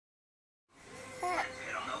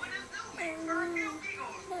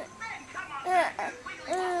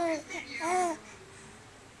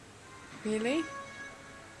Really?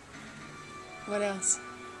 What else?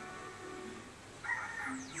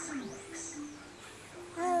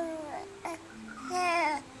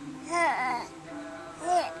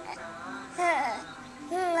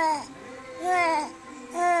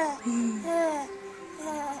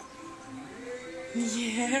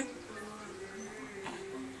 Yeah.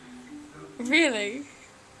 Really?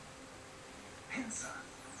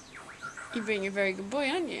 You're being a very good boy,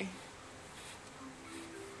 aren't you?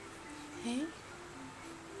 Hey?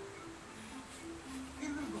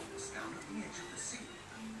 In the rocks down at the edge of the sea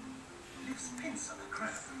lives Pincer the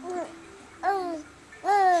crab. She's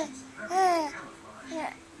very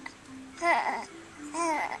camouflaged.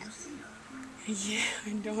 You see her? Yeah, I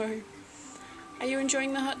know. Are you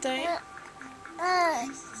enjoying the hot day?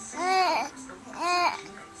 She's the same as the rocks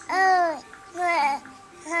that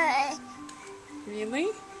she lives. Really?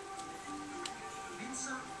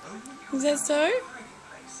 Pincer only Is comes that out so? of her hiding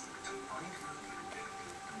place to find food.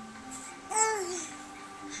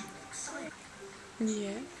 She walks silently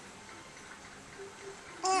Yeah.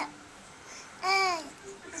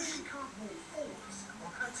 because she can't walk forwards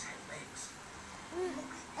on her 10 legs.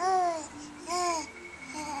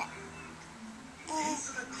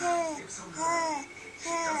 Pincer the crab lives on her own. She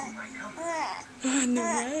doesn't wake up Oh, no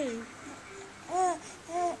way.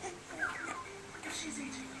 if she's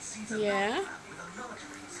eating and sees a Yeah. crab with a larger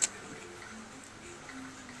piece of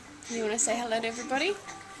food. You want to say hello to everybody? And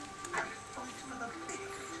fight for the bigger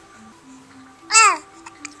bit.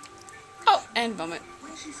 Oh, and vomit.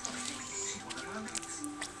 When she's fighting, she's one of her mates.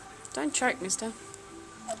 Don't choke, mister.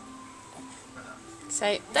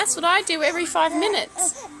 Say, that's what I do every 5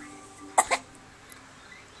 minutes.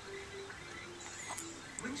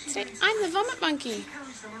 When she Say, lays I'm the eggs, vomit monkey. she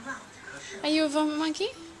carries them around in her shell. Are you a vomit monkey?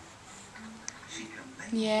 She can lay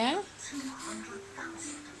Yeah.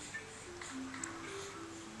 200,000.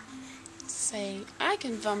 Say, I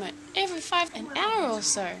can vomit every an hour or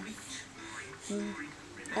so.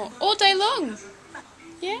 Or all day long.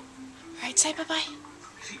 Yeah? Alright, say bye-bye.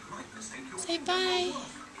 She might mistake your Say bye.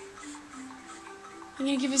 You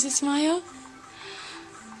gonna give us a smile?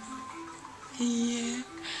 Yeah,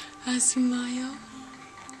 a smile.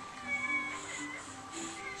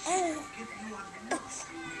 give you a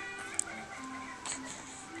nasty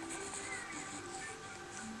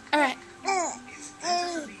Alright. It's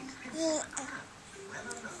better to leave Pincer the crab well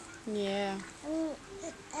alone. Yeah.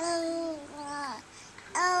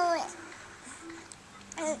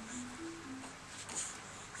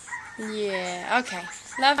 Yeah, okay.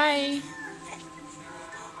 Love you.